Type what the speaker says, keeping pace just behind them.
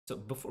So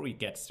before we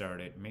get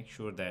started, make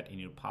sure that in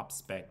your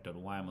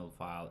popspec.yml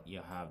file, you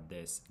have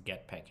this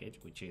get package,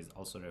 which is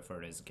also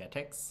referred as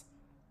getX.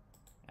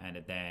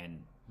 And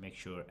then make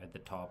sure at the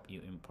top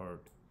you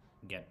import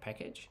get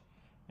package.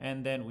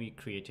 And then we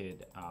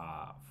created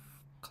a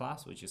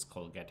class which is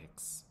called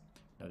getX.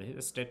 Now this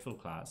is a stateful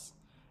class.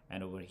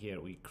 And over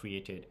here we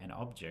created an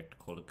object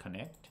called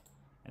connect.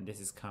 And this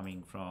is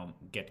coming from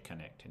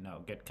getConnect.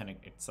 Now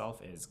getConnect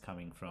itself is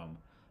coming from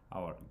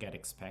our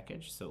getX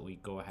package. So we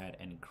go ahead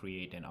and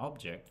create an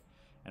object,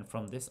 and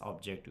from this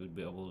object we'll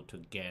be able to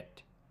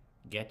get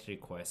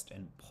request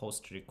and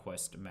post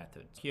request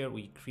methods. Here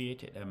we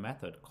created a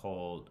method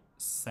called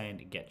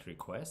send get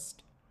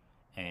request,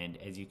 and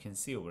as you can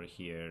see over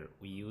here,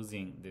 we're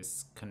using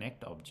this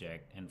connect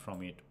object, and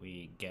from it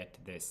we get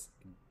this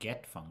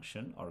get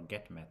function or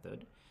get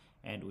method,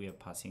 and we are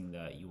passing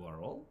the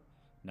URL.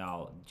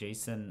 Now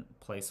JSON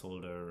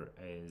placeholder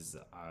is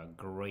a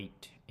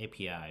great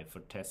API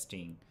for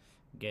testing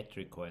get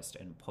request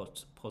and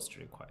post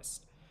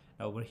request.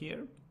 Now over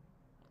here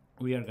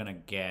we are gonna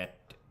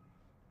get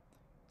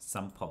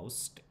some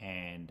post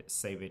and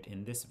save it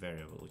in this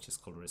variable which is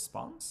called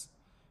response.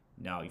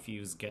 Now if you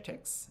use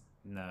getX,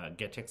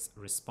 getX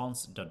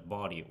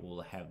response.body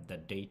will have the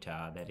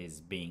data that is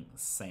being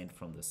sent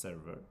from the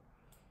server.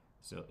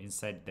 So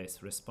inside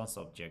this response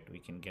object we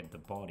can get the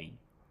body,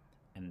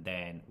 and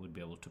then we'll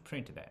be able to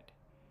print that.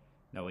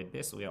 Now with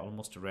this we are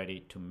almost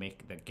ready to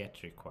make the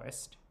get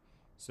request.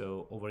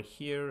 So over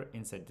here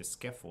inside the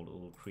scaffold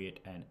we'll create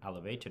an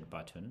elevated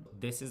button.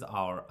 This is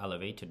our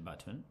elevated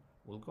button.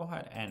 We'll go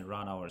ahead and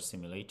run our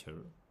simulator,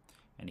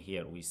 and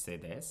here we say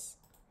this,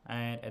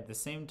 and at the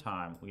same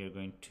time we are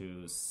going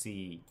to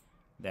see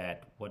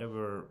that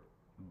whatever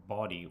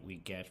body we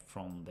get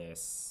from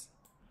this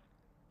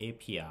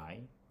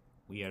API,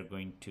 we are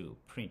going to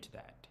print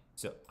that.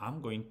 So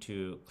I'm going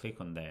to click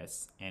on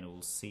this and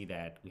we'll see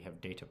that we have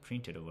data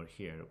printed over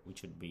here,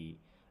 which would be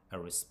a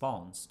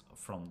response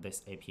from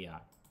this API.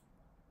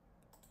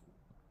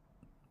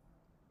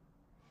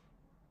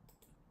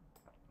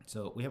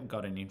 So we have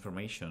gotten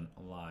information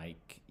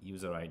like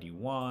user ID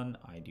 1,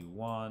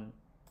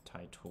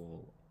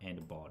 title,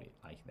 and body,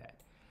 like that.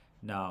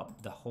 Now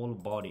the whole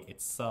body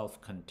itself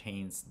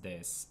contains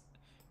this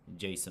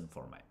JSON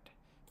format.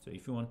 So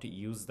if you want to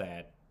use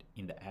that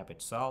in the app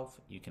itself,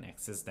 you can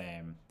access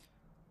them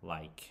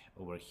like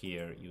over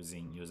here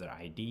using user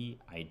ID,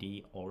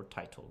 or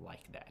title,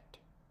 like that.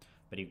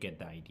 But you get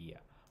the idea.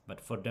 But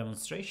for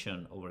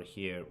demonstration over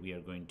here, we are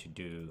going to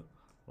do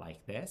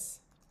like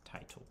this,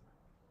 title.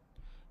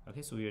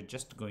 Okay, so we are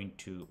just going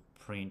to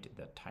print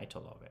the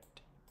title of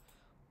it.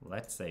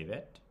 Let's save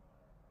it.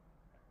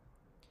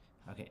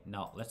 Okay,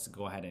 now let's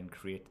go ahead and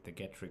create the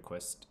get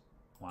request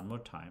one more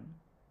time.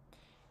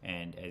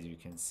 And as you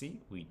can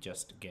see, we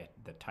just get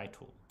the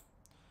title.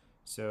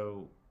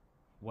 So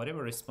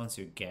whatever response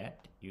you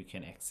get, you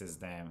can access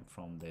them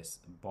from this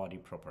body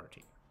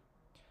property.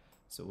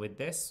 So with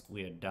this,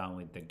 we are done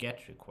with the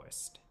get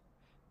request.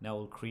 Now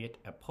we'll create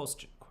a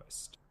post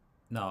request.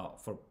 Now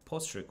for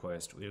post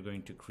request, we're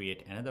going to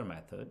create another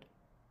method,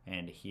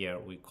 and here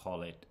we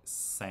call it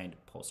send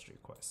post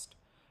request.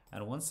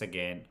 And once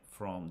again,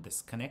 from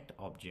this connect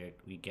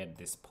object, we get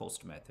this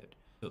post method.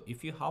 So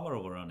if you hover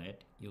over on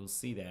it, you'll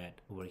see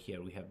that over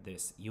here we have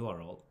this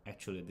URL.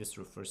 Actually, this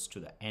refers to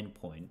the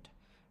endpoint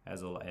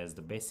as well as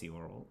the base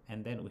URL,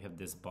 and then we have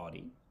this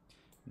body.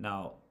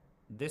 Now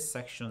these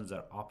sections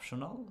are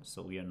optional,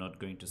 so we are not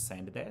going to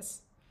send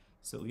this.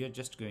 So we are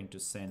just going to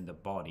send the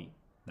body.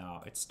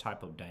 Now it's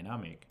type of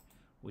dynamic,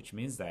 which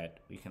means that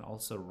we can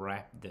also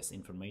wrap this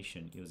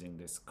information using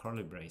this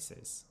curly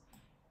braces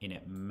in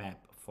a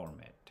map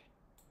format.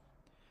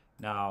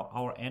 Now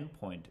our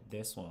endpoint,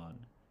 this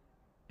one,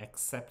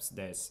 accepts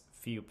this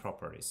few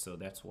properties, so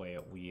that's why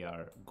we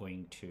are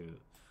going to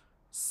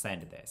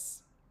send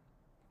this.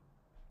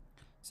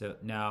 So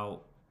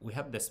now we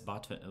have this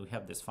button, we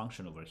have this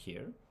function over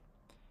here,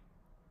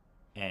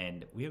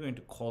 and we are going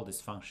to call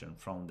this function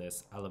from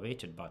this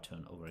elevated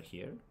button over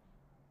here.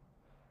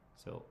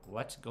 So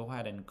let's go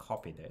ahead and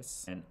copy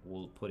this, and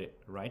we'll put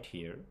it right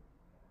here,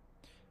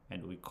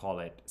 and we call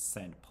it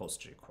send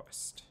post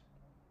request.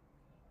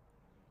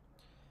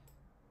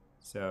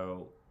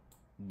 So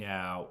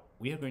now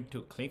we are going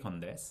to click on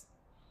this,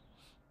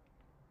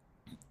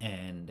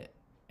 and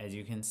as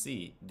you can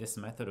see, this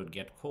method would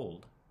get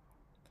called,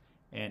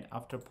 and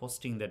after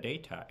posting the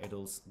data, it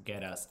will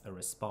get us a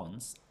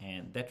response,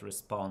 and that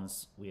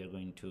response we are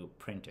going to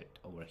print it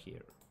over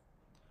here.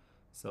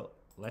 So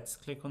let's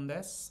click on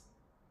this.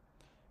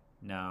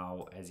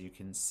 Now as you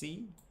can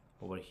see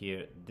over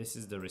here, this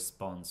is the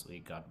response we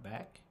got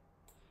back.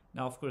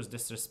 Now of course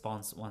this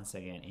response once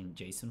again in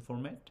JSON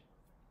format.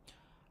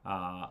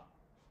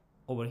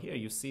 Over here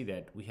you see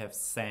that we have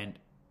sent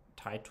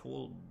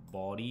title,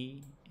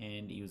 body,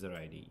 and user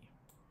ID,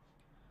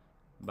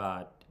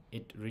 but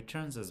it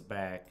returns us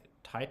back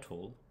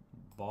title,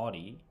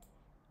 body,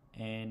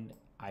 and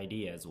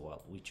ID as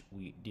well, which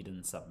we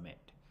didn't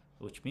submit,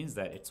 which means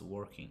that it's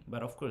working.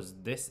 But of course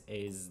this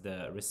is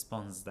the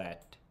response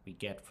that we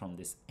get from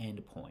this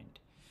endpoint.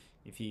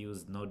 if you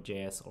use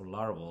Node.js or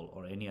Laravel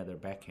or any other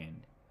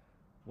backend,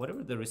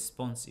 whatever the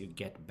response you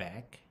get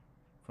back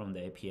from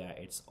the API,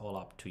 it's all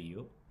up to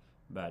you.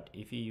 But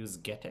if you use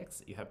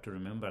GetX, you have to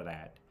remember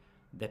that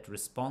that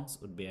response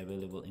would be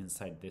available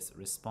inside this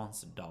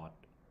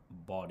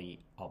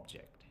response.body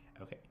object.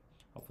 Okay,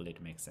 hopefully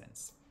it makes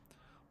sense.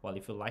 Well,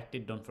 if you liked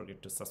it, don't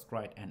forget to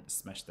subscribe and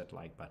smash that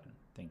like button.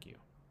 Thank you.